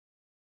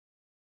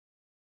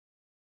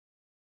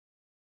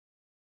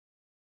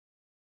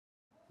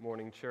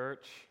Morning,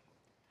 church.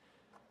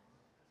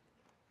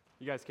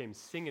 You guys came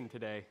singing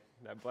today.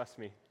 That blessed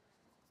me.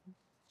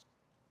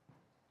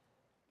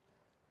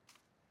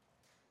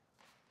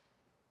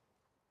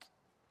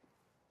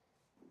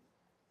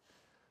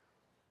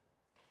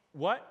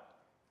 What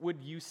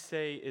would you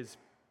say is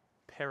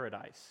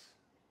paradise?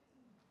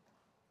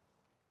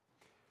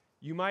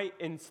 You might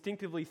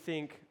instinctively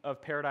think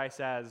of paradise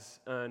as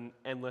an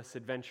endless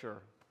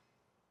adventure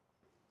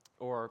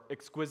or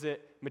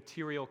exquisite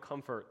material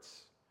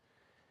comforts,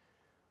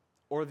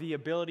 or the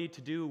ability to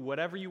do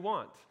whatever you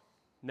want,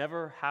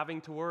 never having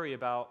to worry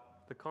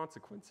about the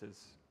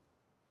consequences.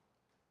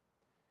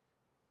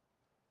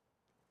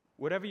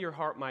 Whatever your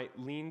heart might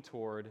lean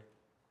toward,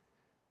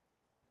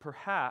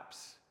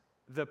 perhaps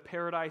the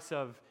paradise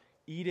of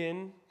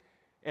Eden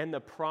and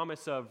the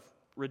promise of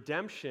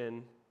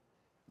redemption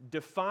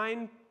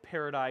define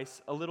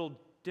paradise a little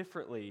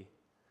differently,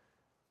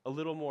 a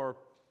little more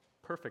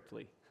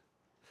perfectly.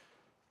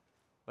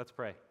 Let's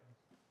pray.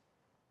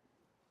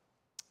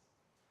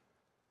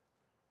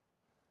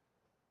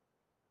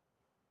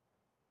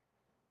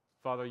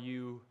 Father,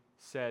 you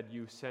said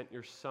you sent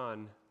your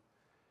Son,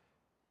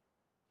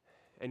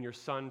 and your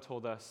Son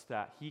told us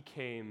that he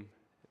came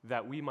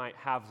that we might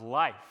have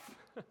life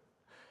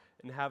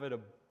and have it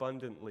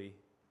abundantly.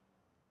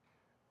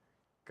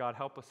 God,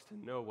 help us to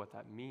know what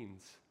that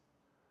means.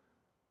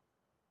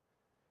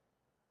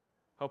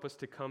 Help us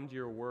to come to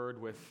your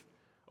word with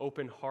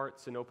open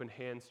hearts and open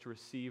hands to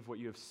receive what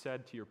you have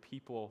said to your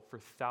people for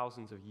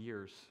thousands of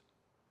years.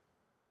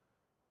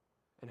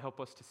 And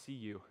help us to see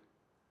you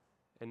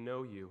and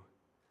know you,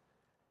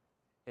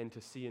 and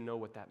to see and know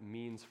what that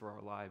means for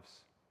our lives.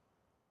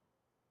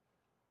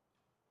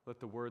 Let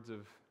the words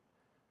of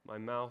my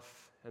mouth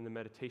and the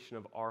meditation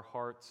of our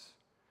hearts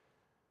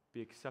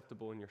be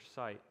acceptable in your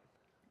sight,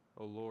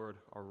 O Lord,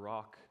 our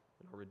rock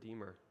and our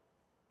Redeemer.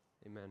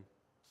 Amen.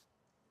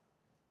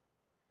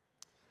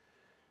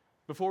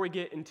 Before we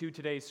get into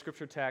today's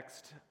scripture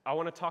text, I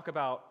want to talk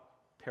about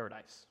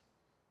paradise.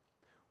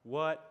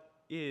 What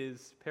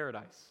is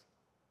paradise?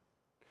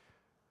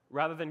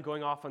 Rather than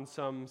going off on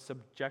some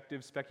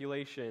subjective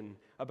speculation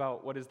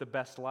about what is the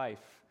best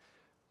life,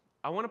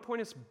 I want to point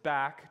us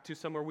back to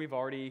somewhere we've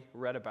already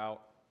read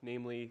about,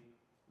 namely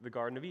the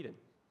Garden of Eden.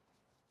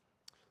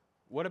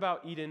 What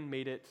about Eden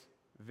made it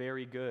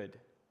very good?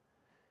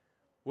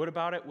 What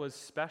about it was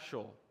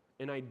special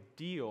and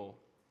ideal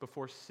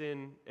before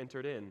sin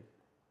entered in?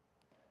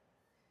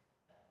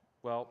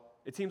 Well,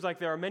 it seems like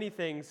there are many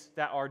things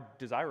that are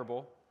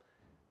desirable.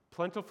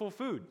 Plentiful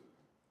food,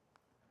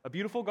 a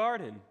beautiful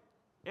garden,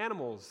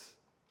 animals,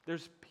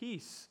 there's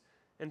peace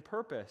and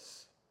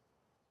purpose.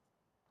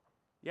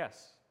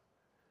 Yes.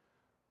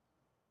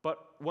 But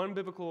one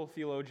biblical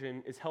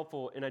theologian is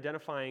helpful in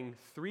identifying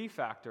three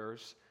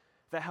factors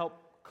that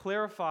help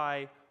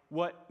clarify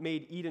what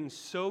made Eden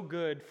so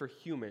good for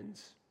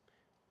humans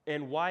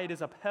and why it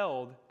is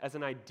upheld as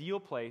an ideal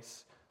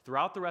place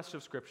throughout the rest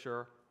of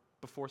Scripture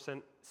before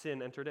sin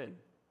entered in.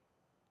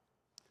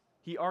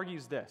 He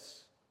argues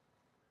this: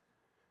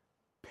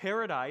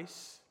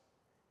 paradise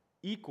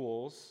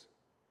equals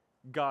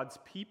God's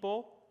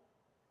people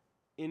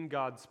in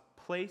God's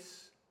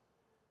place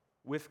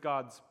with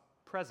God's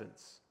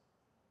presence.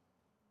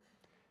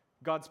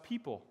 God's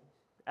people,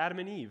 Adam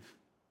and Eve,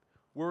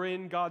 were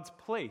in God's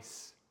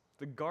place,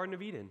 the Garden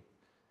of Eden.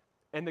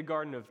 And the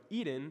Garden of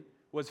Eden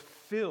was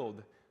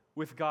filled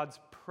with God's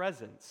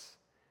presence.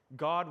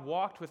 God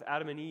walked with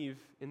Adam and Eve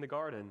in the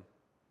garden.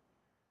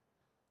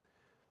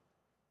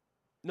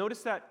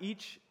 Notice that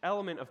each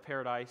element of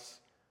paradise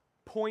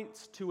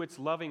points to its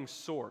loving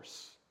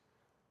source.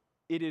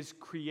 It is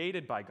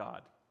created by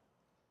God,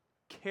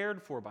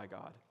 cared for by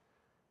God,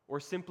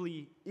 or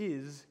simply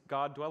is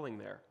God dwelling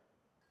there.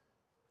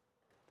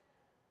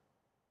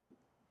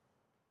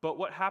 But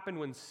what happened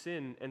when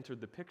sin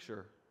entered the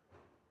picture?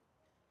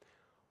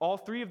 All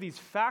three of these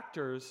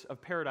factors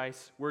of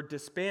paradise were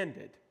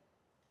disbanded.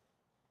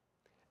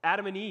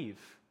 Adam and Eve,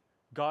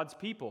 God's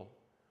people,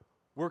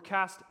 were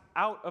cast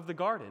out of the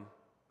garden,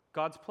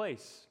 God's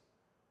place.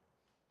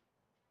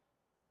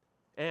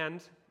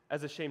 And,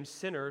 as ashamed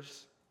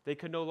sinners, they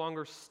could no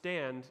longer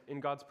stand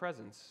in God's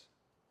presence.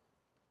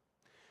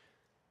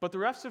 But the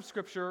rest of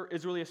Scripture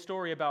is really a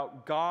story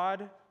about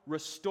God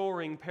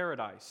restoring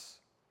paradise.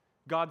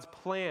 God's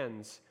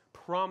plans,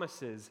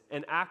 promises,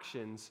 and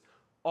actions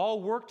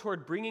all work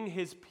toward bringing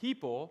his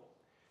people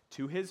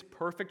to his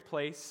perfect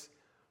place,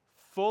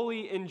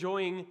 fully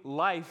enjoying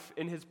life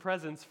in his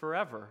presence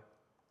forever.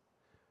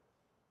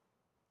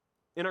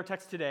 In our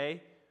text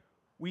today,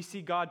 we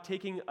see God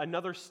taking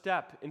another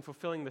step in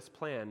fulfilling this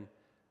plan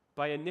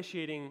by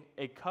initiating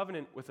a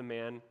covenant with a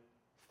man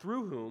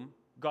through whom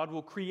God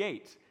will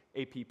create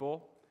a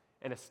people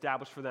and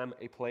establish for them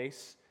a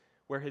place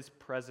where his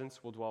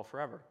presence will dwell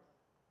forever.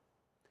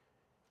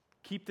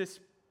 Keep this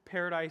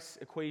paradise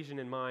equation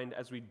in mind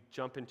as we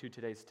jump into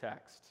today's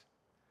text.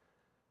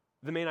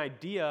 The main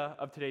idea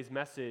of today's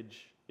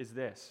message is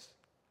this: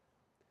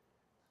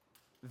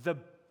 the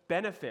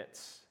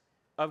benefits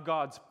of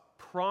God's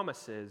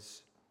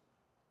promises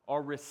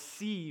are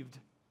received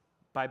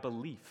by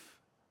belief.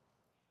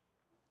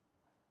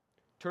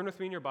 Turn with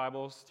me in your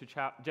Bibles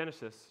to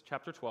Genesis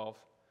chapter 12.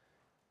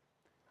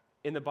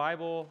 In the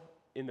Bible,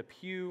 in the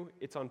pew,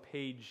 it's on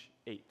page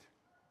 8.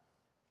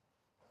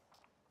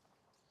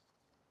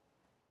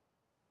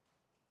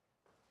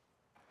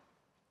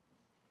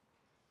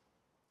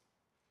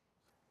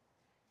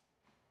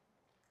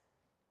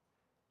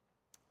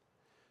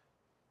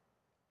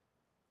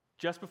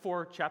 Just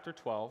before chapter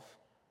 12,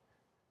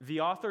 the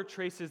author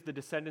traces the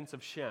descendants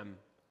of Shem,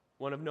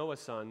 one of Noah's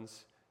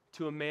sons,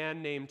 to a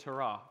man named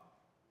Terah.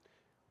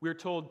 We're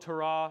told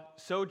Terah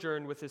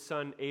sojourned with his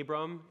son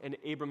Abram and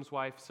Abram's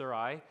wife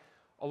Sarai,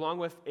 along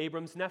with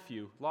Abram's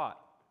nephew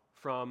Lot,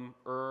 from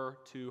Ur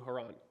to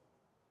Haran.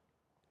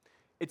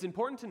 It's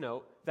important to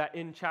note that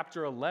in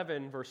chapter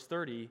 11, verse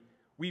 30,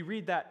 we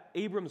read that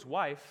Abram's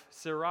wife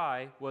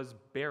Sarai was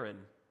barren.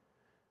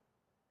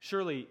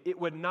 Surely it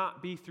would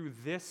not be through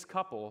this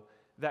couple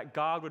that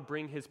God would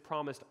bring his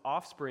promised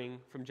offspring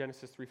from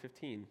Genesis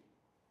 3:15.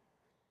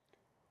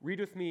 Read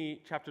with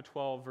me chapter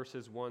 12,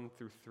 verses 1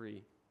 through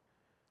 3.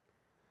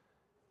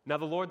 Now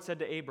the Lord said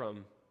to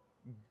Abram,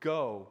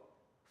 "Go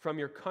from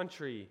your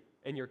country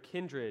and your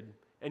kindred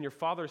and your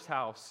father's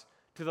house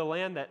to the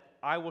land that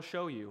I will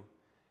show you.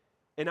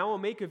 And I will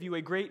make of you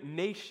a great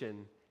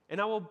nation, and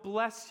I will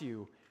bless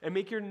you and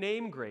make your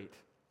name great,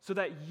 so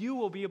that you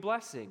will be a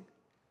blessing.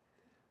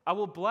 I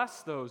will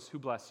bless those who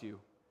bless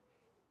you,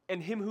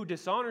 and him who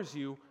dishonors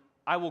you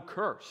I will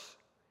curse.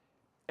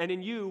 And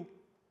in you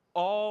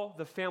all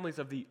the families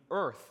of the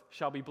earth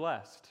shall be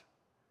blessed."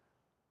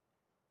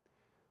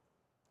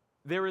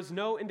 There is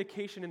no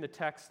indication in the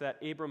text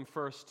that Abram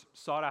first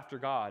sought after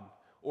God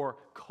or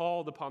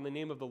called upon the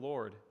name of the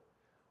Lord,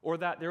 or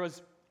that there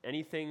was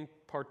anything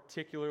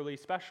particularly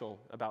special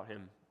about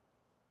him.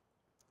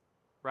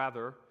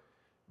 Rather,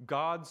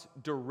 God's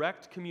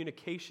direct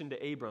communication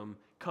to Abram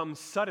comes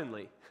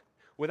suddenly,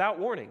 without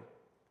warning,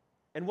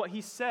 and what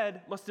he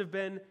said must have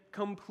been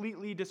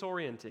completely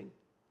disorienting.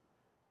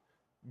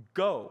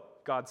 Go,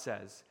 God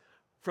says,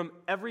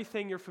 from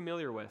everything you're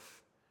familiar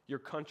with, your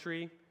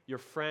country, your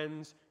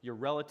friends, your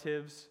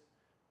relatives,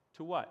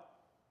 to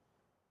what?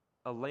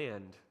 A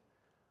land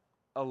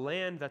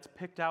that's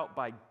picked out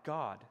by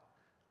God,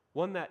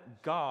 one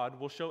that God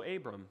will show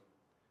Abram.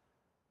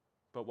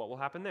 But what will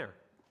happen there?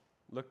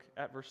 Look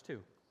at verse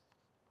 2.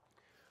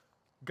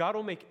 God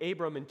will make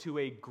Abram into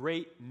a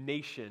great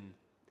nation.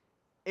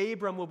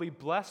 Abram will be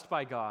blessed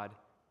by God,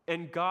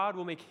 and God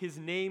will make his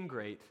name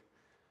great.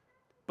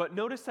 But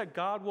notice that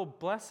God will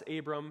bless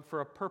Abram for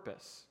a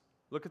purpose.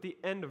 Look at the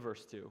end of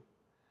verse 2.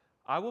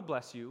 I will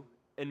bless you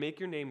and make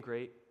your name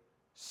great,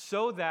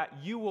 so that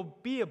you will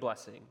be a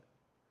blessing.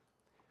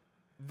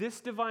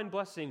 This divine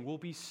blessing will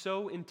be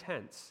so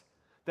intense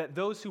that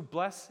those who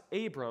bless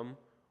Abram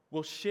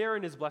will share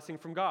in his blessing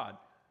from God,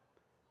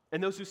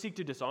 and those who seek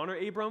to dishonor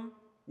Abram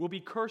will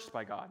be cursed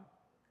by God.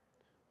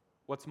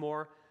 What's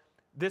more,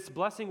 this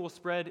blessing will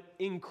spread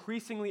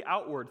increasingly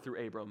outward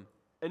through Abram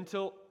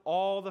until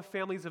all the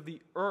families of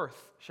the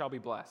earth shall be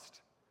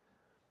blessed.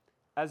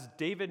 As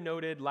David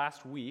noted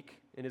last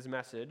week in his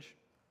message,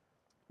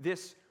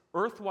 this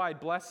earthwide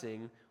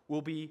blessing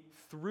will be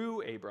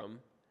through Abram,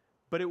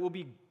 but it will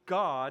be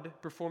God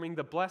performing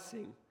the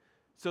blessing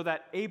so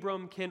that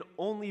Abram can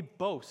only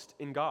boast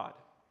in God.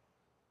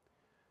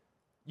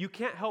 You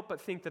can't help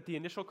but think that the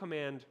initial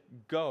command,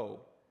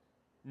 go,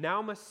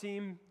 now must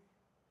seem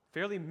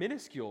fairly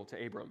minuscule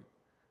to Abram.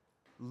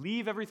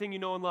 Leave everything you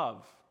know and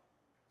love.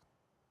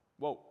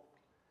 Whoa.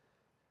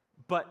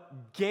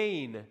 But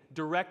gain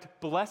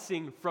direct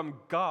blessing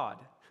from God,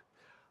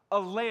 a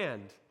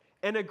land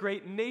and a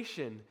great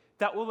nation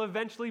that will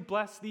eventually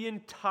bless the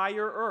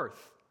entire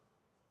earth.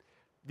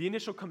 The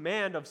initial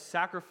command of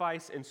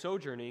sacrifice and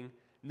sojourning,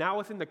 now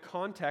within the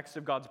context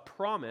of God's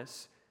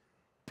promise,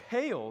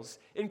 pales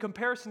in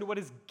comparison to what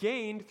is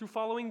gained through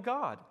following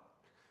God.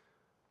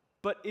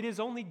 But it is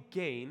only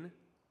gain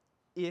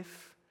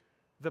if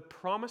the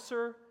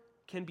promiser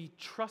can be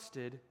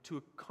trusted to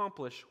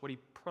accomplish what he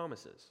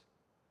promises.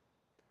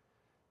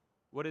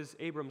 What is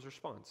Abram's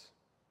response?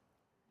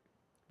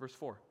 Verse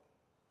 4.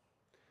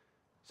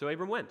 So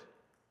Abram went,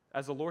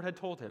 as the Lord had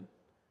told him,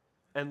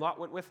 and Lot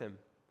went with him.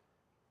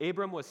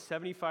 Abram was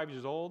 75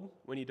 years old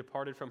when he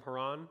departed from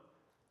Haran,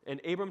 and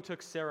Abram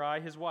took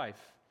Sarai his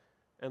wife,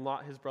 and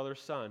Lot his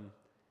brother's son,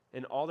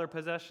 and all their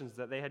possessions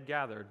that they had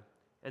gathered,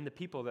 and the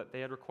people that they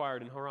had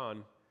required in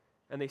Haran,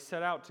 and they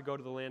set out to go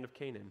to the land of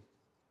Canaan.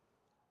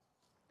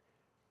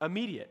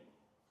 Immediate,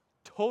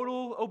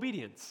 total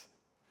obedience.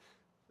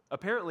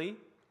 Apparently,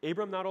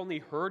 Abram not only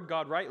heard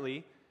God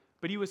rightly,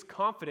 but he was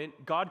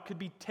confident God could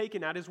be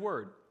taken at his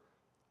word,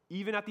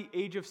 even at the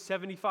age of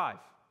 75.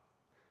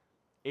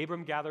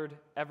 Abram gathered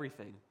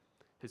everything,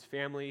 his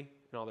family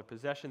and all their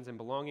possessions and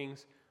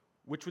belongings,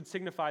 which would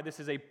signify this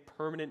is a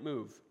permanent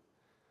move.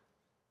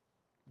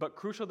 But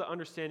crucial to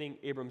understanding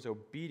Abram's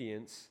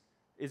obedience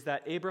is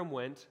that Abram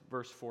went,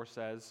 verse 4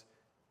 says,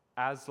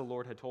 as the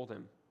Lord had told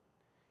him.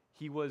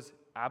 He was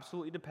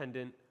absolutely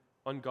dependent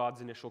on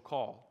God's initial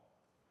call.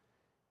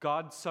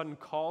 God's sudden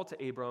call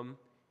to Abram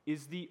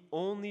is the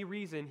only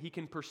reason he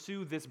can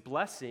pursue this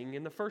blessing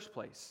in the first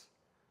place.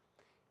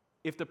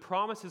 If the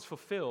promise is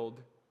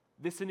fulfilled,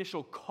 this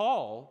initial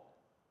call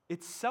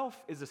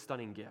itself is a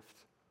stunning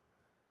gift.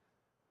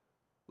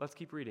 Let's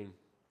keep reading.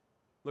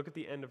 Look at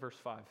the end of verse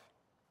 5.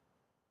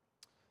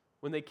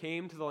 When they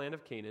came to the land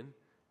of Canaan,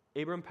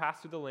 Abram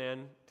passed through the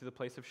land to the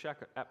place of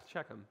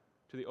Shechem,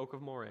 to the oak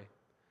of Moreh.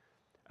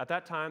 At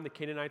that time, the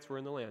Canaanites were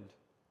in the land.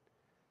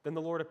 Then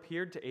the Lord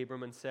appeared to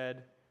Abram and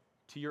said,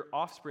 "To your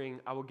offspring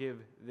I will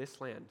give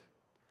this land."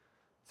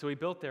 So he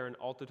built there an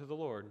altar to the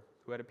Lord,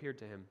 who had appeared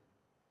to him.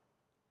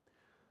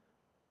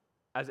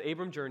 As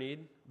Abram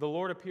journeyed, the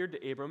Lord appeared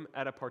to Abram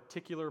at a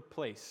particular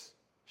place,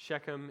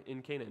 Shechem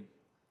in Canaan.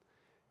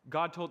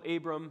 God told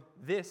Abram,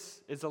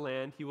 this is the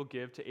land he will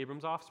give to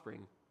Abram's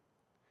offspring.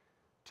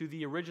 To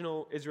the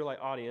original Israelite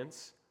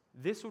audience,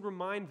 this would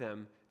remind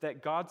them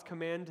that God's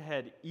command to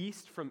head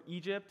east from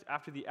Egypt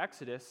after the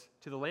Exodus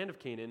to the land of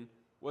Canaan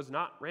was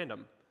not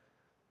random.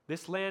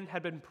 This land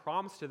had been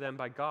promised to them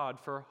by God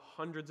for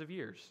hundreds of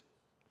years.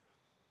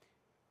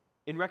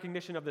 In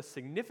recognition of the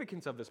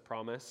significance of this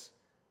promise,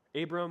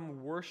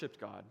 Abram worshiped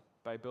God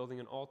by building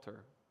an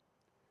altar.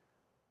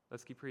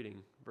 Let's keep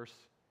reading.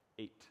 Verse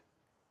 8.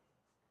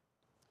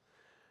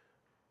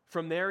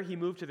 From there, he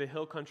moved to the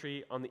hill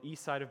country on the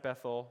east side of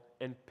Bethel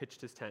and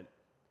pitched his tent,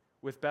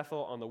 with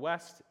Bethel on the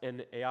west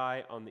and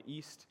Ai on the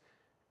east.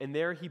 And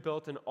there he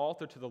built an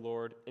altar to the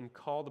Lord and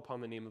called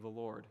upon the name of the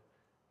Lord.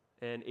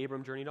 And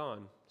Abram journeyed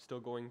on, still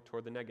going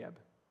toward the Negeb.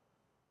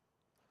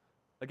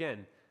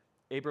 Again,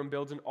 Abram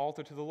builds an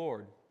altar to the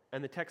Lord.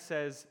 And the text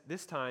says,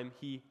 this time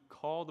he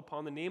called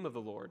upon the name of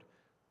the Lord,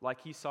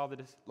 like we saw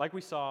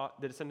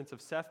the descendants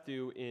of Seth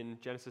do in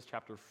Genesis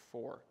chapter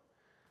 4.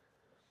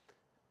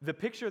 The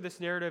picture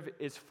this narrative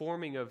is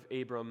forming of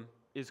Abram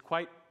is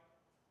quite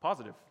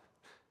positive.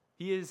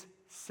 He is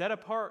set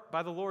apart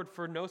by the Lord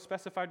for no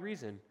specified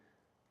reason.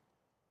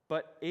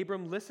 But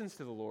Abram listens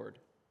to the Lord,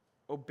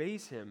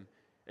 obeys him,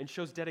 and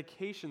shows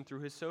dedication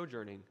through his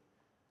sojourning.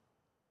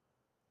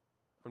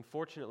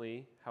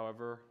 Unfortunately,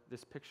 however,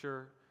 this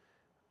picture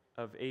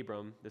of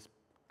Abram, this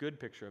good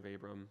picture of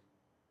Abram,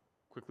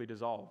 quickly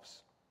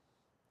dissolves.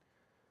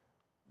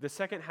 The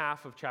second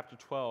half of chapter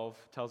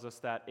 12 tells us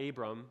that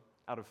Abram,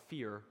 out of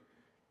fear,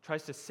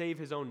 tries to save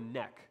his own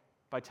neck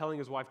by telling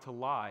his wife to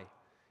lie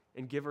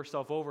and give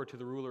herself over to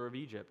the ruler of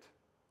Egypt.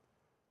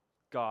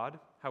 God,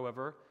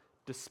 however,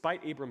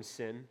 despite Abram's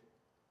sin,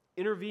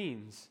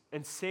 intervenes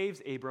and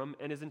saves Abram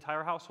and his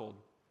entire household.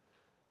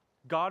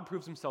 God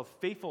proves himself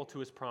faithful to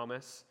his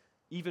promise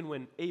even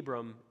when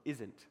Abram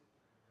isn't.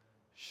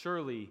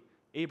 Surely,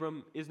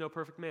 Abram is no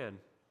perfect man,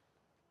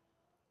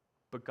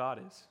 but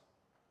God is.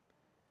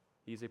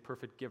 He is a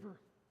perfect giver.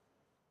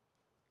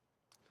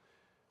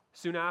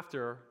 Soon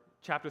after,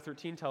 chapter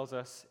 13 tells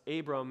us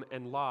Abram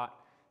and Lot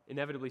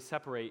inevitably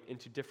separate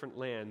into different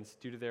lands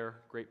due to their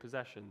great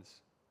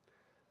possessions.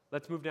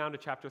 Let's move down to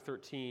chapter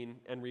 13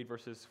 and read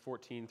verses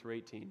 14 through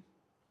 18.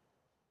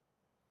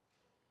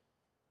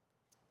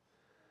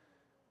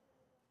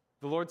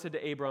 The Lord said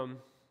to Abram,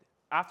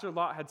 after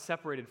Lot had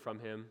separated from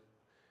him,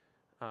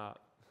 the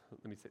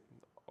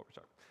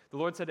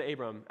Lord said to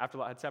Abram, after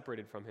Lot had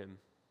separated from him,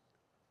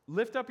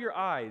 lift up your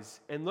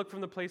eyes and look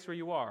from the place where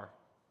you are,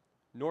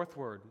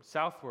 northward,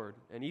 southward,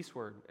 and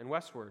eastward, and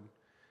westward.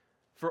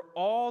 For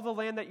all the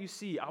land that you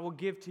see, I will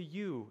give to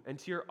you and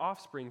to your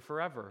offspring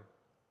forever.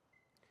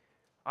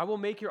 I will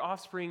make your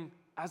offspring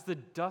as the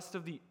dust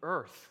of the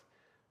earth,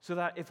 so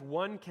that if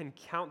one can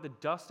count the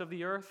dust of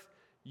the earth,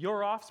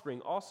 your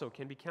offspring also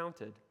can be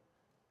counted.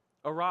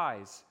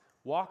 Arise,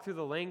 walk through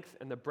the length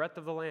and the breadth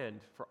of the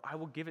land, for I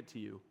will give it to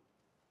you.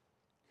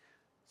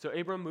 So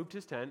Abram moved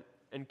his tent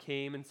and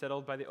came and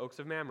settled by the oaks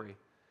of Mamre,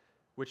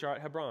 which are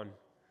at Hebron.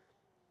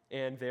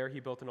 And there he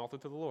built an altar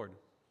to the Lord.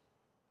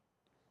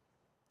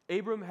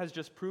 Abram has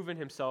just proven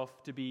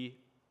himself to be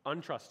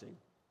untrusting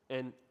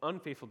and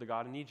unfaithful to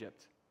God in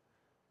Egypt.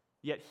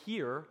 Yet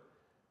here,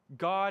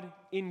 God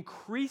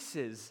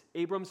increases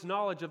Abram's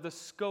knowledge of the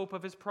scope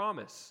of his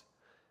promise.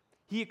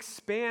 He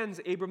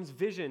expands Abram's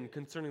vision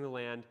concerning the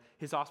land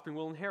his offspring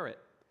will inherit.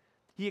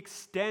 He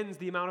extends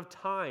the amount of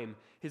time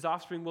his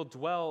offspring will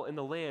dwell in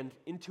the land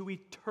into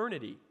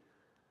eternity.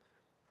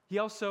 He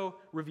also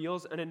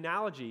reveals an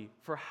analogy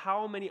for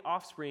how many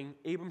offspring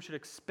Abram should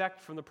expect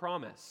from the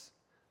promise,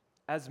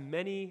 as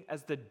many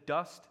as the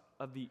dust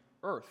of the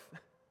earth.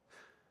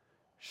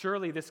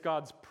 Surely this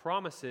God's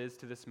promises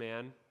to this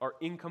man are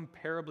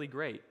incomparably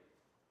great.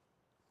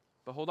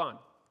 But hold on.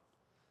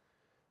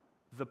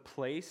 The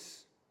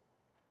place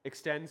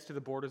extends to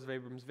the borders of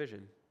Abram's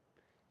vision.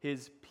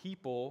 His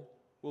people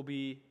will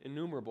be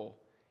innumerable,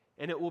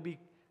 and it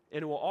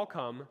will all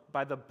come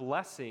by the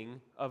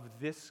blessing of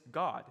this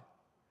God.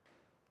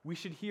 We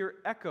should hear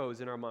echoes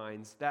in our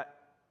minds that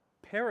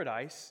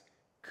paradise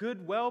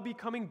could well be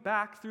coming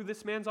back through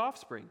this man's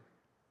offspring.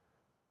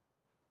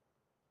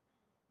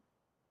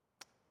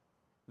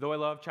 Though I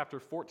love chapter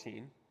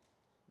 14,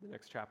 the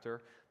next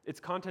chapter, its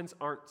contents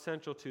aren't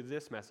central to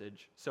this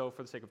message, so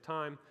for the sake of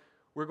time,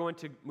 we're going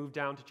to move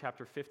down to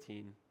chapter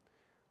 15.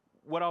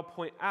 What I'll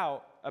point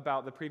out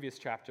about the previous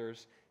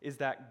chapters is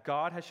that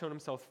God has shown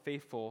himself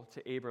faithful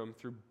to Abram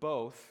through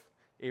both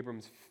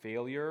Abram's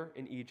failure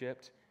in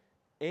Egypt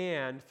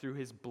and through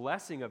his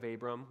blessing of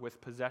Abram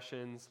with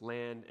possessions,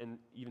 land, and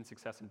even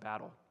success in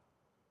battle.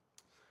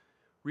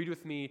 Read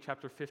with me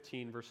chapter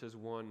 15, verses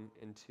 1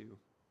 and 2.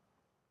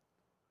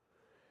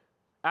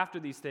 After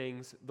these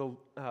things, the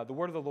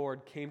word of the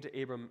Lord came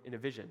to Abram in a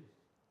vision.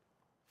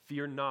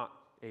 Fear not,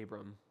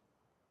 Abram.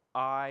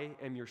 I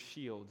am your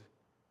shield.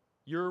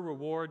 Your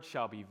reward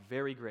shall be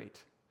very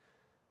great.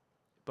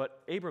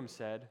 But Abram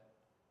said,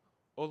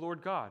 O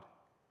Lord God,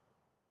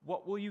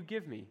 what will you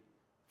give me?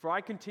 For I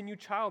continue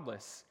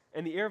childless,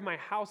 and the heir of my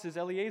house is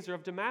Eliezer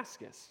of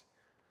Damascus.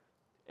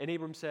 And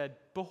Abram said,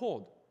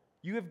 Behold,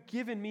 you have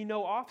given me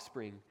no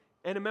offspring,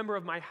 and a member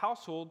of my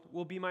household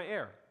will be my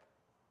heir.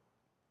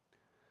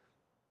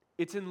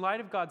 It's in light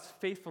of God's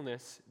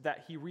faithfulness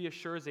that he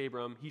reassures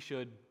Abram he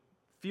should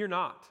fear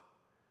not.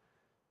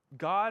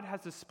 God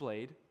has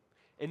displayed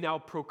and now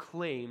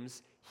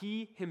proclaims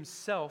he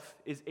himself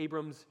is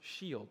Abram's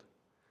shield.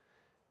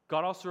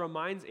 God also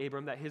reminds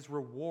Abram that his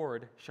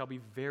reward shall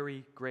be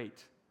very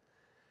great.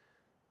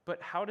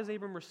 But how does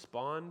Abram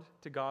respond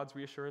to God's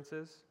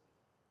reassurances?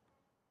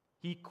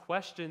 He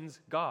questions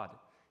God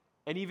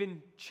and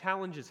even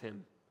challenges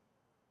him.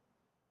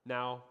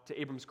 Now, to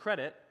Abram's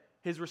credit,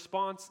 his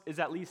response is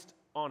at least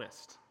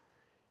honest.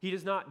 He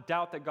does not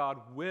doubt that God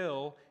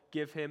will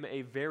give him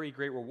a very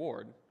great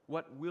reward.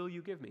 What will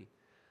you give me?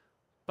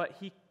 But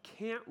he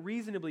can't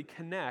reasonably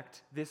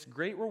connect this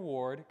great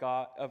reward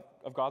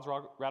of God's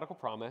radical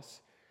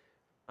promise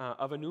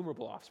of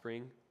innumerable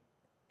offspring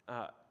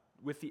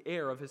with the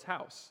heir of his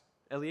house,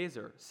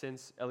 Eliezer,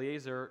 since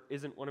Eliezer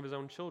isn't one of his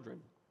own children.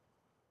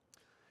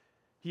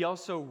 He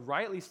also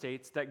rightly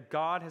states that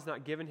God has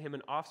not given him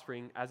an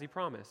offspring as he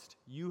promised.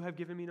 You have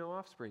given me no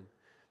offspring.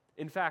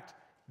 In fact,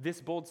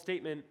 this bold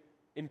statement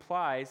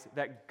implies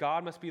that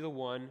God must be the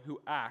one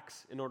who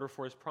acts in order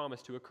for his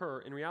promise to occur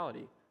in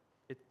reality.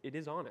 It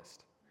is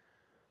honest.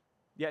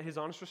 Yet his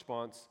honest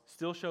response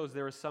still shows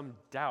there is some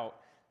doubt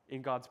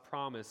in God's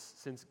promise,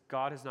 since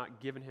God has not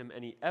given him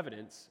any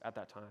evidence at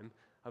that time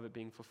of it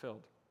being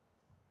fulfilled.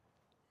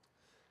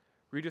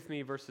 Read with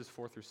me verses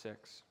 4 through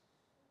 6.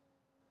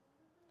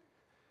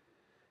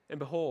 And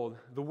behold,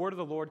 the word of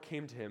the Lord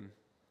came to him.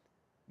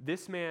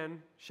 This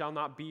man shall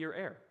not be your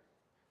heir.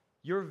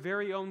 Your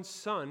very own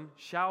son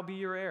shall be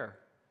your heir.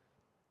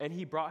 And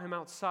he brought him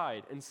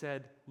outside and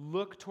said,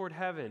 Look toward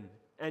heaven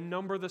and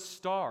number the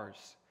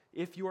stars,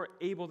 if you are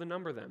able to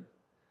number them.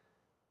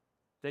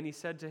 Then he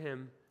said to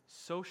him,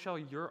 So shall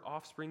your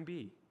offspring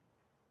be.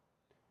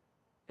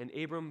 And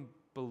Abram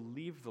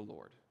believed the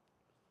Lord,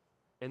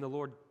 and the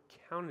Lord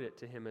counted it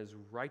to him as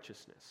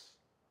righteousness.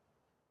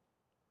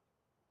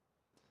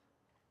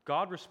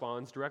 God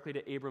responds directly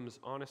to Abram's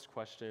honest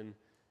question,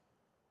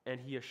 and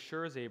he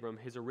assures Abram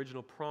his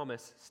original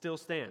promise still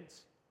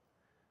stands.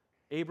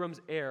 Abram's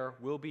heir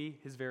will be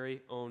his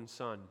very own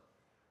son.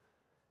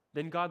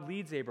 Then God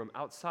leads Abram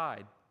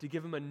outside to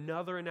give him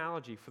another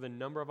analogy for the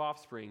number of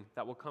offspring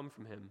that will come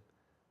from him,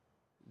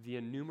 the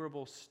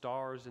innumerable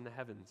stars in the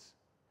heavens.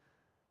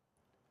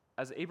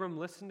 As Abram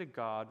listened to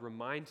God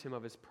remind him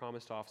of his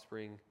promised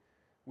offspring,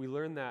 we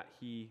learn that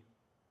he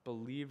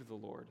believed the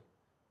Lord,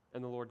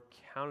 and the Lord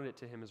counted it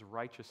to him as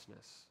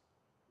righteousness.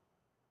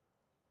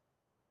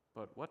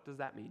 But what does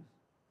that mean?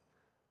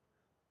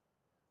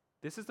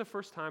 This is the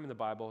first time in the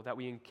Bible that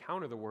we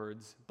encounter the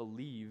words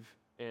believe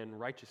and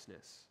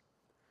righteousness.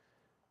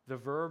 The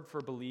verb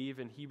for believe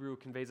in Hebrew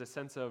conveys a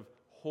sense of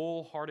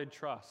wholehearted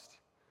trust.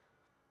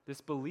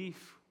 This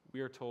belief,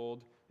 we are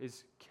told,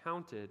 is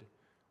counted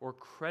or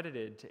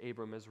credited to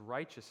Abram as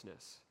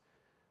righteousness.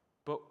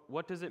 But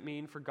what does it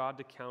mean for God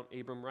to count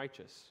Abram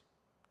righteous?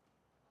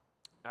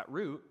 At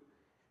root,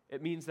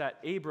 it means that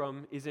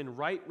Abram is in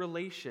right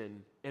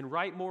relation and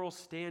right moral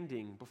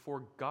standing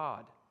before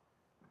God.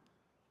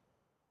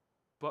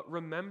 But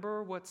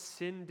remember what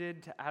sin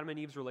did to Adam and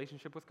Eve's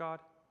relationship with God?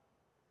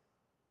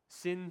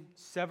 Sin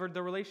severed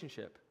the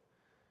relationship.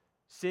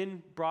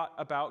 Sin brought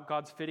about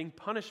God's fitting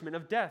punishment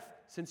of death,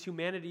 since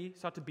humanity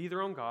sought to be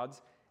their own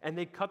gods, and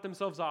they cut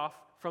themselves off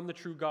from the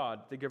true God,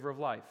 the giver of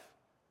life.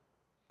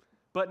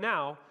 But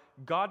now,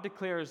 God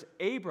declares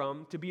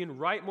Abram to be in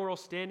right moral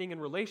standing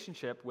and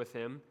relationship with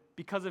him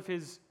because of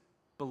his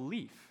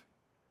belief.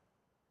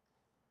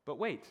 But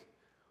wait,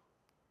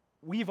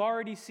 we've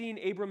already seen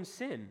Abram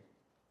sin.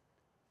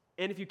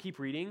 And if you keep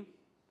reading,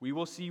 we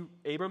will see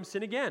Abram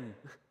sin again.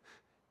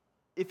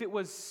 If it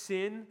was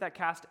sin that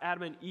cast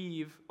Adam and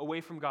Eve away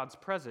from God's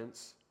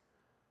presence,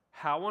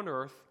 how on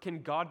earth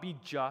can God be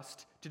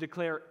just to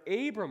declare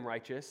Abram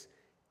righteous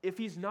if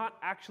he's not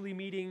actually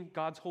meeting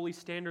God's holy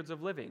standards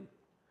of living,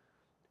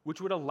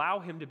 which would allow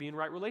him to be in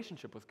right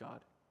relationship with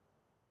God?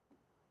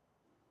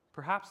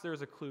 Perhaps there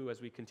is a clue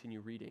as we continue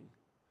reading.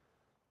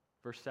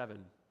 Verse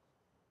 7.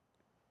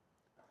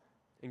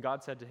 And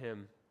God said to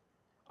him,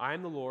 I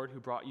am the Lord who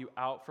brought you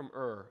out from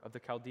Ur of the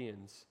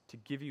Chaldeans to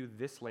give you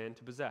this land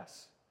to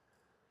possess.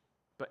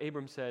 But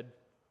Abram said,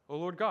 O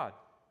Lord God,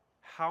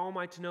 how am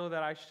I to know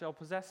that I shall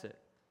possess it?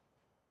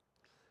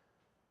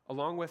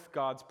 Along with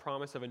God's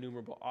promise of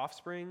innumerable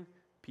offspring,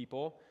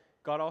 people,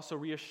 God also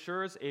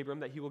reassures Abram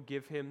that he will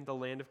give him the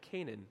land of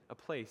Canaan, a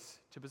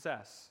place to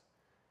possess.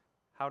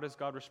 How does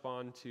God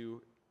respond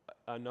to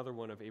another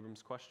one of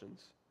Abram's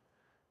questions?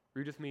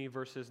 Read with me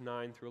verses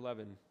 9 through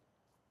 11.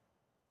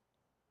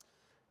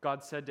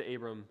 God said to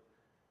Abram,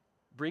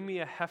 "Bring me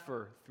a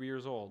heifer 3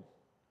 years old,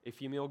 a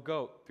female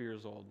goat 3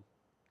 years old,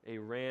 a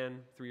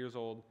ram 3 years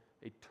old,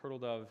 a turtle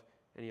dove,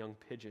 and a young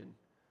pigeon."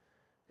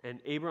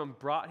 And Abram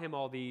brought him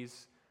all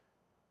these,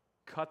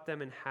 cut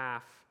them in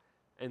half,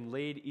 and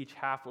laid each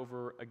half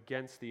over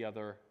against the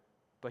other,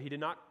 but he did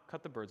not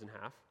cut the birds in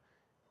half.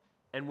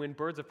 And when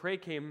birds of prey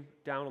came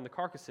down on the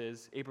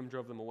carcasses, Abram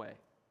drove them away.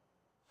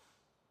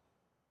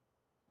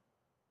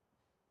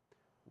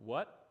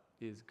 What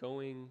is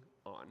going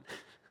on?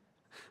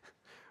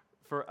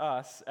 For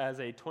us, as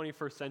a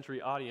 21st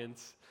century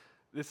audience,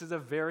 this is a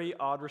very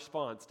odd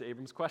response to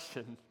Abram's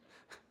question.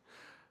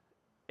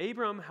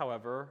 Abram,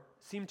 however,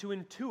 seemed to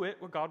intuit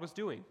what God was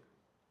doing.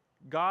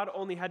 God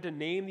only had to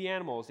name the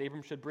animals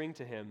Abram should bring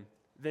to him.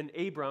 Then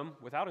Abram,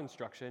 without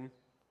instruction,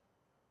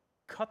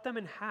 cut them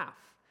in half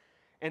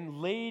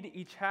and laid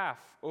each half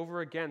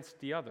over against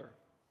the other.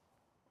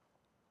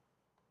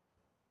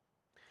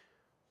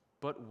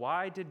 But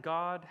why did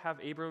God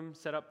have Abram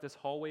set up this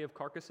hallway of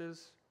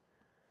carcasses?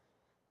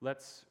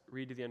 Let's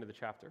read to the end of the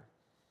chapter.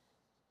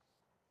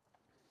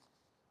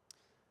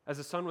 As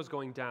the sun was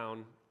going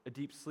down, a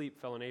deep sleep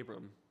fell on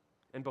Abram,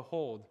 and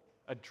behold,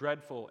 a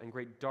dreadful and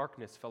great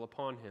darkness fell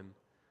upon him.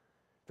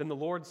 Then the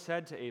Lord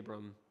said to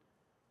Abram,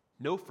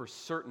 "Know for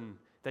certain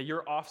that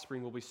your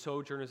offspring will be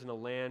sojourners in a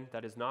land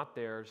that is not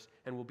theirs,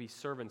 and will be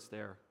servants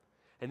there,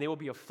 and they will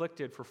be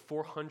afflicted for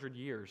 400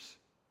 years.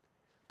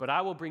 But I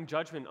will bring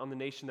judgment on the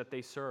nation that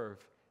they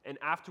serve, and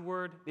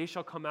afterward they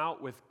shall come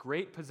out with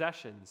great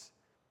possessions.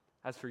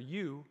 As for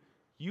you,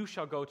 you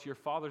shall go to your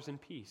fathers in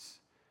peace.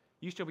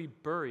 You shall be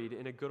buried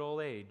in a good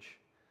old age.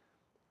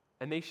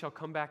 And they shall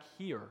come back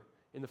here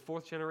in the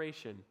 4th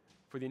generation,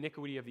 for the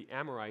iniquity of the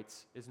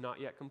Amorites is not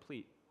yet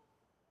complete."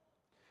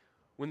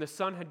 When the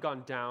sun had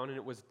gone down and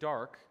it was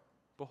dark,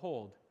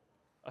 behold,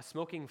 a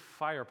smoking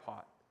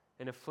firepot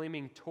and a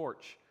flaming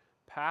torch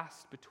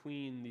passed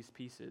between these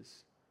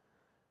pieces.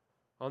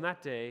 On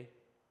that day,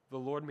 the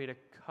Lord made a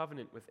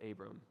covenant with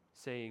Abram,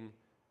 saying,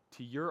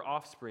 "To your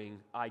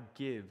offspring I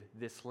give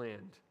this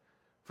land,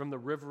 from the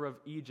river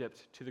of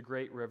Egypt to the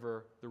great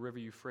river, the river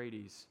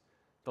Euphrates,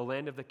 the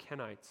land of the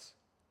Kenites,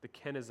 the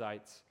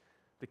Kenizzites,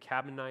 the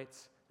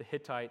Cadmonites, the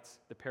Hittites,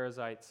 the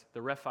Perizzites,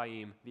 the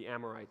Rephaim, the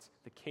Amorites,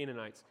 the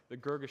Canaanites, the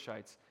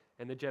Girgashites,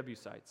 and the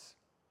Jebusites."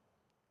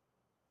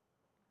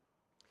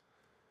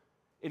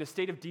 In a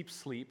state of deep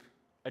sleep,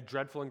 a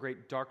dreadful and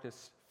great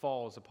darkness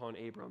falls upon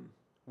Abram,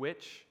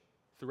 which,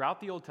 throughout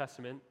the Old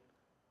Testament,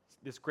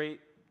 this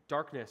great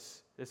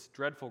darkness, this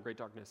dreadful great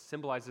darkness,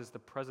 symbolizes the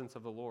presence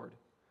of the Lord.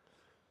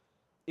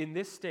 In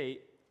this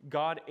state,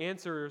 God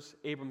answers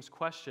Abram's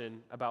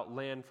question about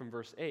land from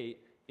verse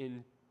 8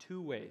 in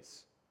 2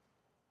 ways.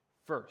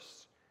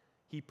 First,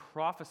 he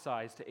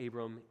prophesies to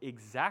Abram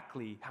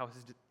exactly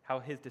how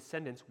his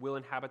descendants will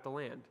inhabit the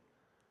land.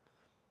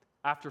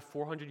 After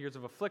 400 years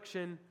of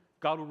affliction,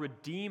 God will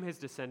redeem his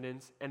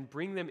descendants and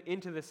bring them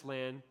into this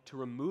land to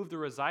remove the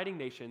residing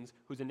nations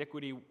whose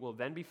iniquity will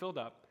then be filled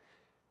up,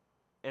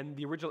 and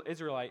the original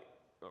Israelite,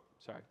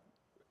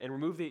 and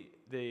remove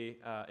the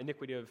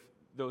iniquity of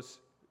those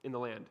in the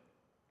land.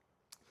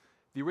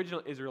 The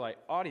original Israelite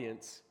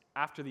audience,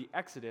 after the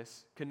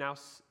Exodus, can now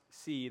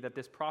see that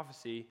this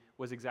prophecy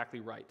was exactly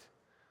right.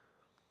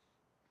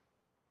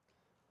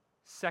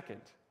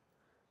 Second,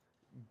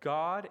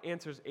 God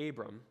answers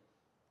Abram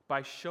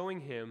by showing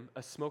him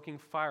a smoking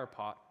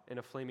firepot and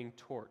a flaming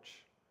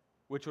torch,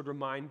 which would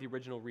remind the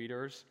original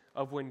readers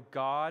of when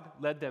God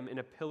led them in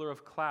a pillar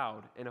of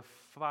cloud and a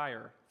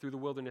fire through the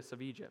wilderness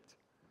of Egypt.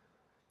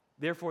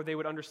 Therefore, they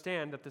would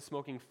understand that the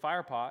smoking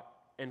firepot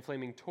and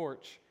flaming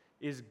torch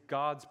is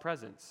God's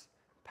presence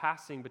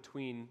passing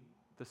between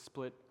the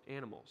split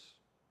animals.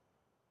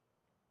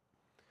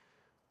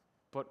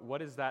 But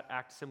what is that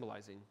act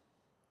symbolizing?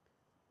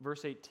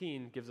 Verse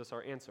 18 gives us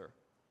our answer.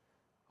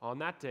 On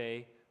that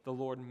day, the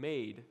Lord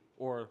made,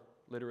 or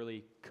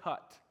literally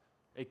cut,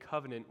 a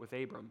covenant with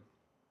Abram.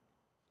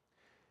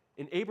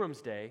 In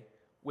Abram's day,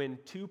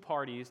 when 2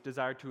 parties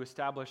desired to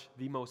establish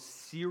the most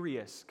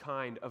serious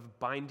kind of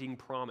binding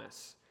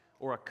promise,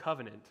 or a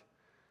covenant,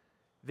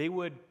 they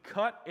would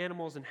cut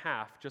animals in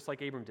half, just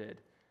like Abram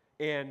did,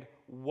 and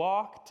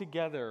walk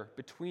together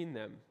between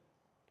them,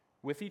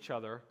 with each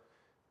other,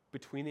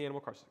 between the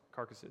animal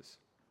carcasses.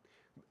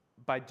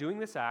 By doing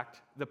this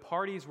act, the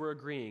parties were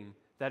agreeing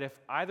that if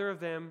either of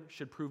them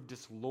should prove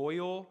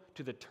disloyal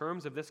to the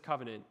terms of this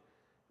covenant,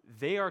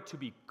 they are to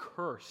be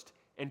cursed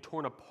and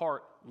torn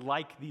apart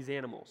like these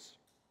animals.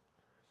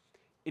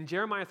 In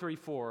Jeremiah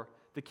 34,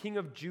 the king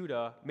of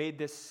Judah made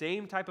this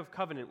same type of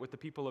covenant with the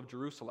people of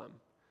Jerusalem.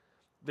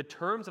 The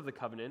terms of the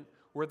covenant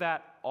were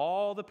that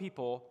all the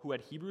people who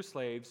had Hebrew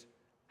slaves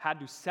had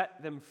to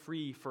set them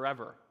free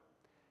forever,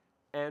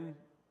 And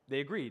they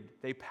agreed.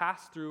 They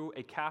passed through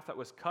a calf that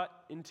was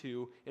cut in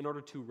two in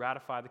order to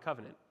ratify the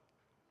covenant.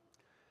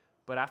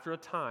 But after a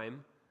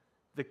time,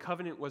 the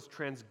covenant was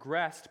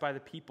transgressed by the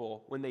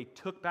people when they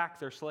took back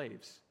their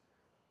slaves.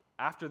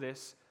 After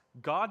this,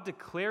 God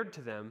declared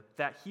to them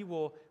that he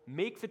will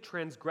make the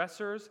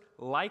transgressors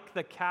like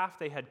the calf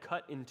they had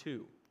cut in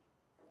two.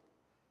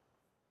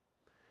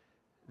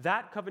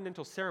 That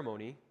covenantal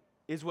ceremony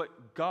is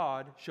what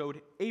God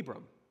showed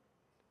Abram.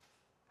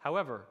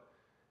 However,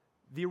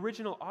 the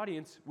original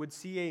audience would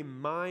see a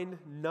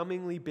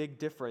mind-numbingly big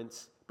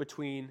difference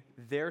between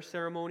their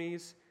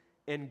ceremonies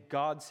and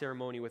God's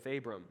ceremony with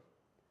Abram.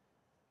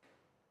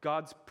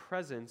 God's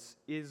presence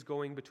is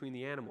going between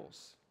the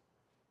animals.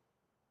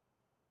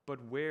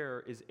 But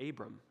where is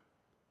Abram?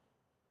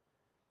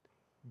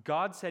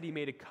 God said he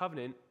made a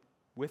covenant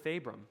with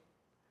Abram,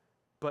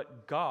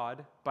 but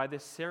God, by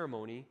this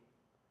ceremony,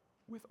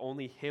 with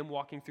only him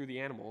walking through the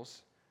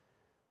animals,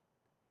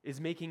 is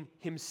making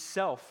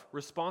himself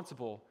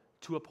responsible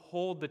to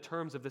uphold the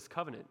terms of this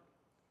covenant.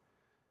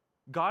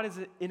 God is,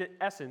 in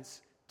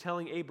essence,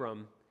 telling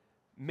Abram,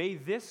 may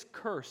this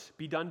curse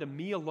be done to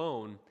me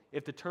alone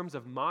if the terms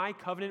of my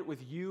covenant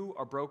with you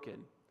are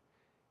broken.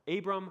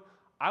 Abram,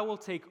 I will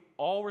take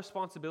all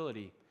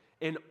responsibility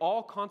and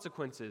all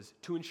consequences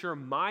to ensure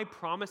my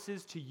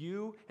promises to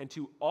you and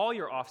to all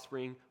your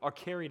offspring are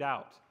carried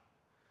out.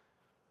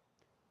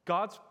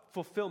 God's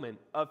fulfillment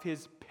of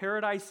his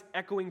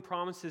paradise-echoing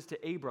promises to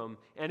Abram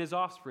and his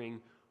offspring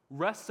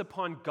rests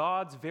upon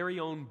God's very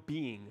own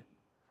being.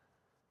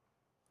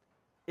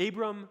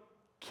 Abram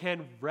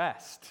can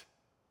rest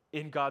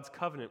in God's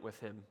covenant with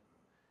him,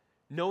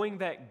 knowing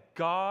that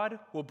God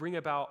will bring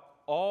about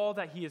all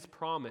that he has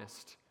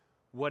promised,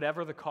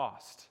 whatever the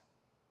cost.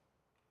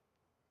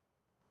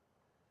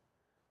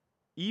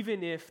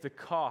 Even if the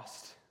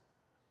cost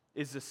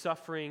is the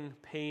suffering,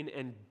 pain,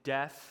 and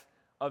death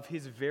of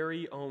his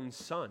very own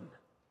son.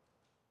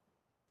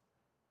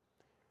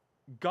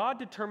 God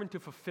determined to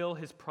fulfill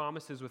his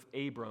promises with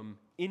Abram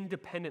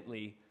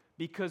independently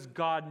because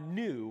God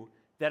knew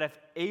that if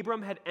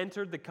Abram had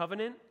entered the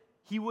covenant,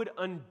 he would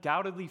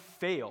undoubtedly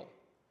fail.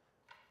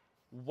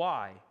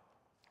 Why?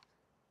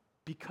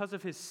 Because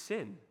of his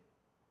sin.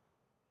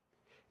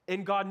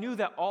 And God knew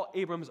that all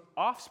Abram's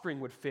offspring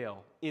would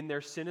fail in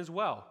their sin as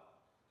well.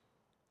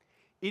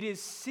 It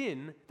is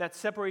sin that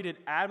separated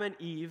Adam and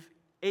Eve,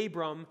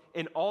 Abram,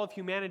 and all of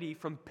humanity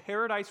from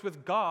paradise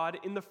with God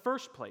in the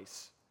first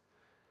place.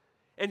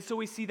 And so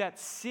we see that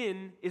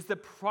sin is the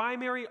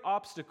primary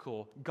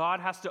obstacle God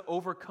has to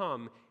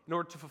overcome in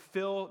order to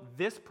fulfill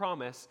this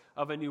promise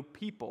of a new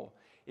people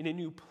in a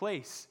new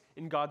place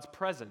in God's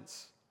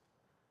presence.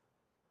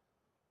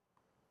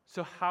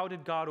 So how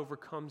did God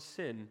overcome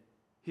sin,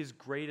 his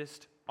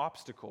greatest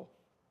obstacle?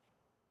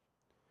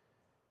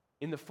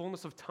 In the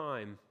fullness of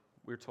time,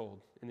 we're told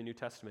in the New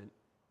Testament,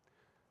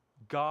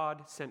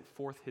 God sent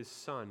forth his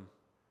Son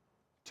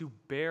to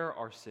bear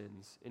our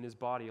sins in his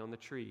body on the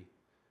tree.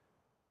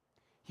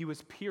 He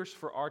was pierced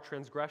for our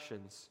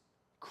transgressions,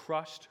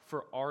 crushed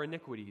for our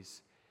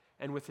iniquities,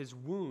 and with his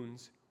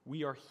wounds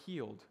we are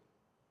healed.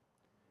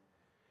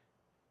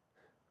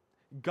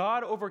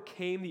 God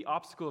overcame the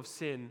obstacle of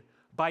sin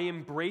by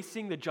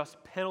embracing the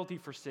just penalty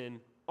for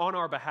sin on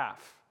our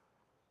behalf.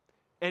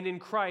 And in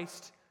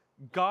Christ,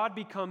 God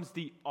becomes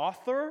the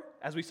author,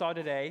 as we saw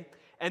today,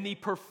 and the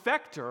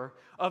perfecter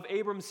of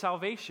Abram's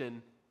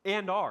salvation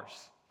and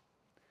ours.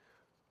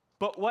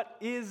 But what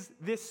is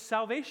this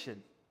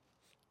salvation?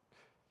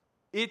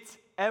 It's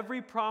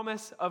every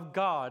promise of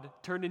God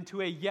turned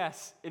into a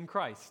yes in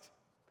Christ.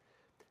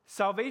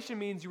 Salvation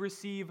means you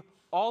receive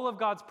all of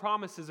God's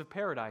promises of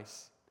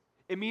paradise.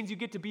 It means you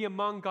get to be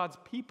among God's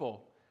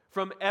people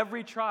from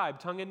every tribe,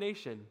 tongue, and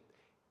nation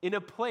in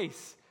a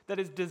place that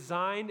is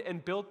designed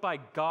and built by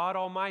God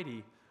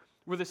Almighty,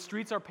 where the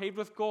streets are paved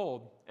with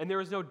gold and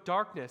there is no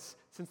darkness,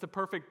 since the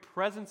perfect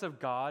presence of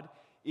God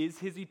is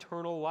his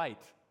eternal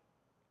light.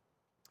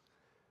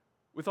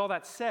 With all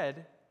that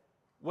said,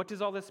 what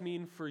does all this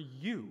mean for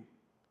you?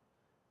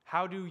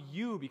 How do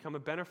you become a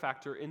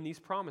benefactor in these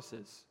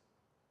promises?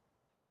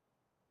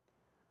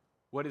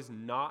 What is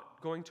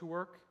not going to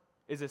work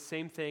is the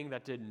same thing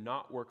that did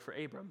not work for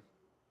Abram.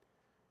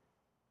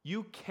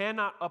 You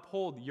cannot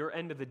uphold your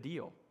end of the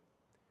deal.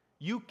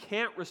 You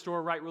can't restore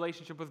a right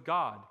relationship with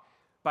God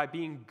by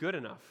being good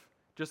enough,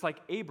 just like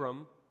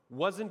Abram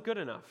wasn't good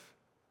enough.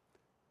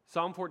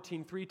 Psalm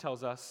 14:3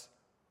 tells us,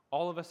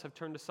 all of us have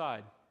turned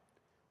aside.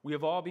 We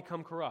have all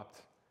become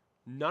corrupt.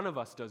 None of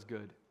us does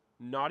good,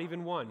 not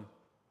even one.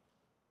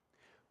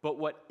 But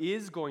what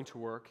is going to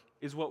work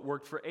is what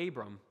worked for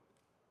Abram.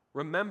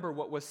 Remember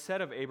what was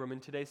said of Abram in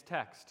today's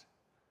text.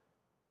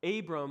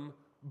 Abram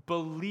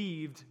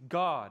believed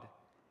God,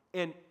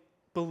 and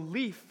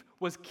belief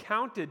was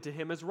counted to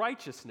him as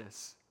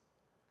righteousness.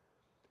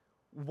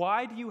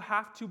 Why do you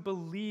have to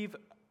believe?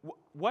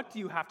 What do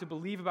you have to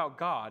believe about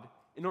God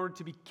in order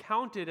to be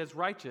counted as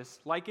righteous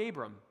like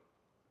Abram?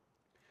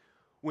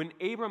 When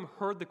Abram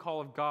heard the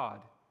call of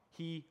God,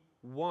 he,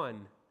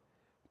 1,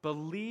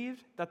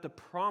 believed that the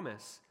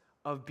promise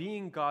of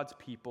being God's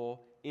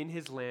people in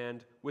his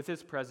land with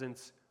his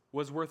presence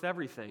was worth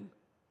everything,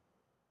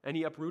 and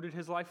he uprooted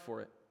his life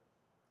for it.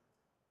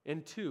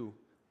 And 2,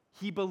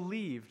 he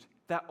believed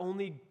that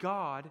only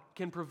God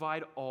can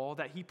provide all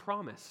that he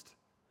promised.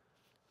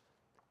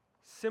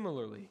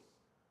 Similarly,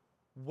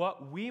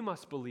 what we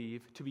must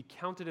believe to be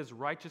counted as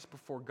righteous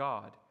before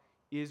God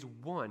is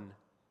 1,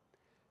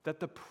 that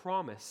the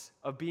promise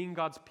of being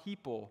God's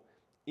people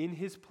in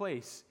his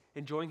place,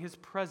 enjoying his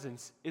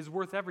presence, is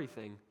worth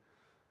everything,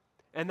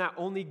 and that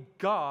only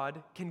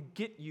God can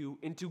get you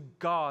into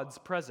God's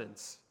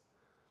presence.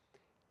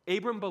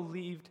 Abram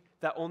believed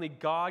that only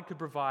God could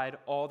provide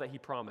all that he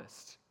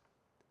promised.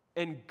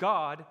 And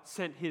God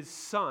sent his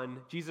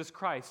Son, Jesus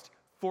Christ,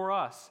 for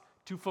us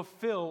to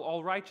fulfill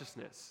all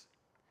righteousness.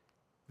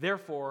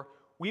 Therefore,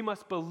 we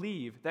must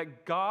believe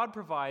that God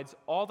provides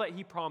all that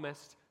he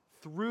promised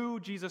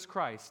through Jesus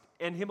Christ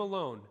and him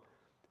alone,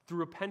 through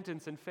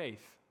repentance and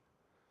faith.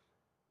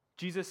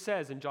 Jesus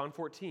says in John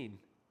 14,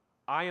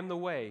 "I am the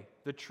way,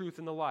 the truth,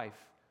 and the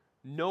life.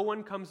 No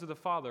one comes to the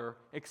Father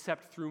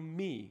except through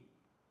me."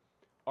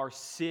 Our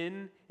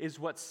sin is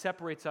what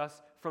separates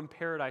us from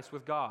paradise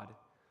with God.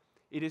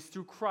 It is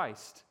through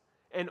Christ,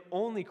 and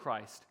only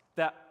Christ,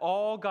 that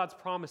all God's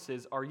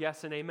promises are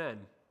yes and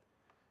amen.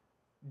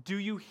 Do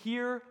you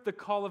hear the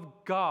call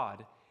of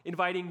God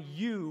inviting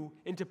you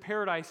into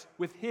paradise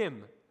with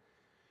him?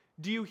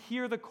 Do you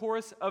hear the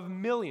chorus of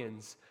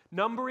millions,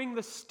 numbering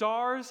the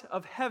stars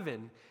of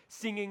heaven,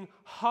 singing,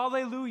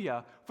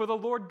 "Hallelujah, for the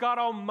Lord God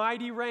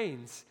Almighty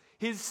reigns.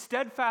 His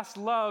steadfast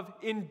love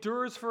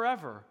endures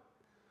forever"?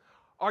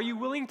 Are you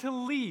willing to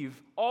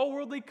leave all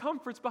worldly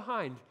comforts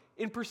behind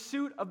in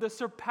pursuit of the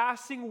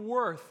surpassing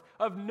worth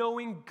of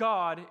knowing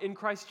God in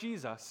Christ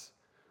Jesus?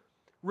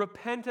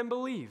 Repent and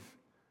believe.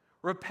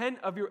 Repent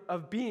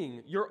of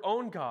being your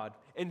own God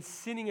and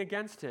sinning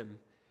against him,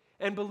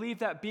 and believe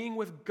that being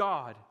with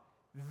God,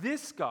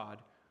 this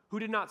God, who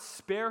did not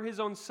spare his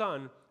own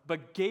Son,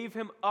 but gave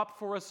him up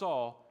for us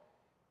all,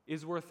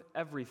 is worth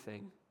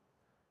everything.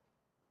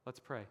 Let's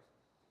pray.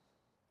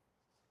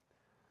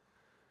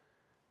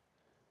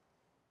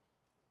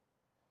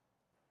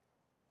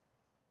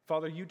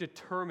 Father, you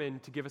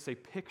determined to give us a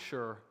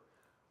picture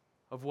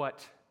of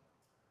what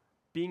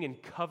being in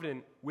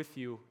covenant with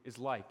you is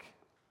like.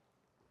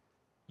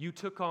 You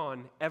took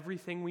on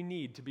everything we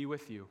need to be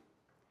with you.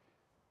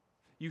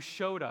 You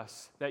showed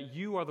us that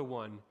you are the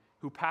one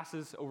who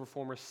passes over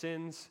former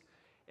sins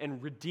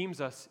and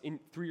redeems us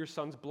through your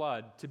Son's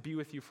blood to be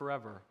with you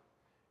forever.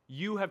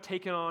 You have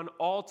taken on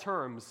all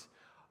terms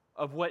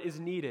of what is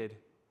needed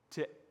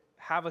to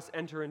have us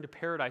enter into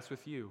paradise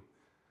with you.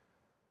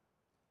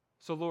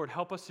 So, Lord,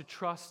 help us to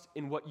trust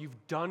in what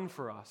you've done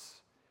for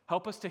us.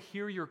 Help us to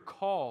hear your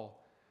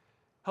call.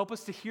 Help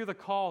us to hear the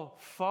call,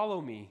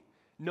 "Follow me,"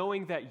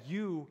 knowing that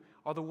you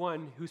are the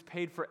one who's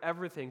paid for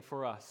everything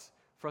for us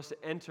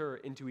to enter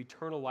into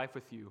eternal life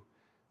with you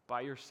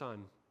by your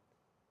Son.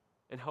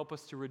 And help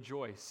us to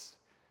rejoice,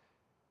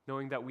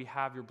 knowing that we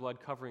have your blood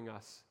covering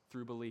us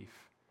through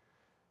belief,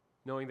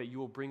 knowing that you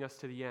will bring us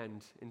to the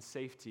end in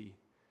safety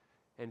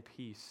and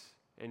peace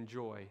and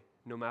joy,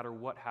 no matter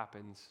what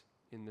happens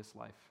in this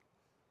life.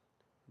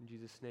 In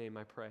Jesus' name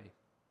I pray,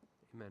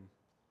 amen.